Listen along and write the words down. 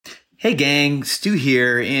Hey gang, Stu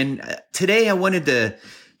here, and today I wanted to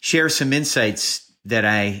share some insights that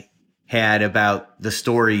I had about the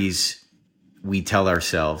stories we tell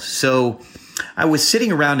ourselves. So I was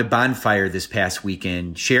sitting around a bonfire this past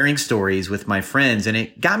weekend sharing stories with my friends, and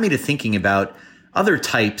it got me to thinking about other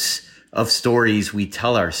types of stories we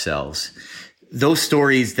tell ourselves. Those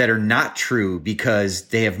stories that are not true because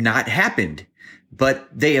they have not happened, but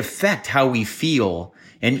they affect how we feel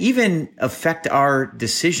and even affect our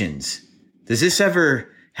decisions. Does this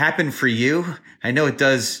ever happen for you? I know it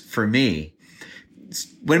does for me.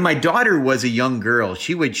 When my daughter was a young girl,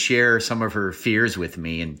 she would share some of her fears with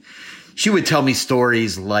me, and she would tell me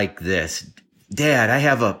stories like this. Dad, I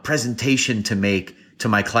have a presentation to make to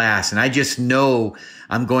my class, and I just know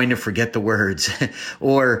I'm going to forget the words.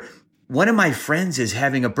 Or one of my friends is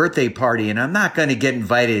having a birthday party, and I'm not going to get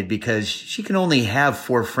invited because she can only have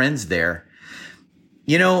 4 friends there.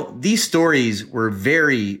 You know, these stories were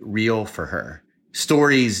very real for her.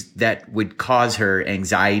 Stories that would cause her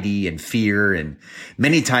anxiety and fear and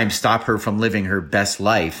many times stop her from living her best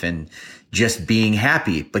life and just being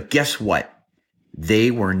happy. But guess what? They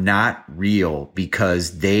were not real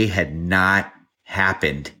because they had not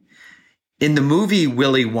happened. In the movie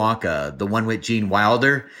Willy Wonka, the one with Gene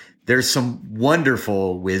Wilder, there's some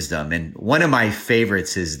wonderful wisdom. And one of my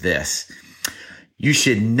favorites is this. You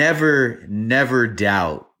should never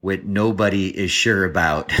doubt what nobody is sure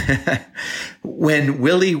about. When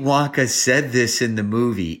Willy Wonka said this in the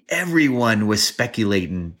movie, everyone was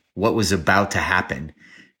speculating what was about to happen.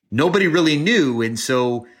 Nobody really knew, and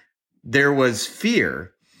so there was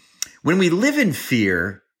fear. When we live in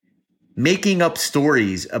fear, making up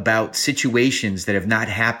stories about situations that have not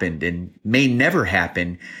happened and may never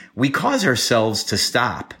happen, we cause ourselves to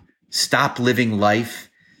stop living life,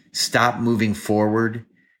 stop moving forward.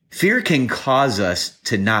 Fear can cause us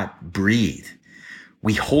to not breathe.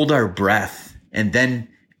 We hold our breath and then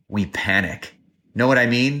we panic. Know what I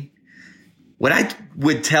mean? What I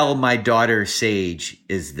would tell my daughter Sage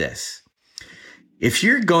is this. If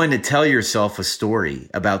you're going to tell yourself a story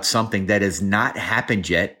about something that has not happened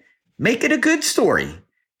yet, make it a good story.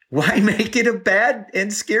 Why make it a bad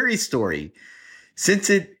and scary story? Since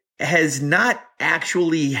it has not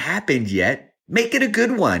actually happened yet, make it a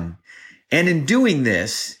good one. And in doing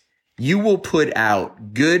this, you will put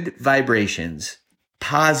out good vibrations,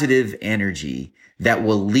 positive energy that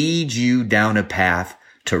will lead you down a path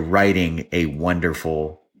to writing a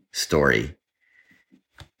wonderful story.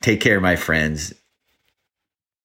 Take care, my friends.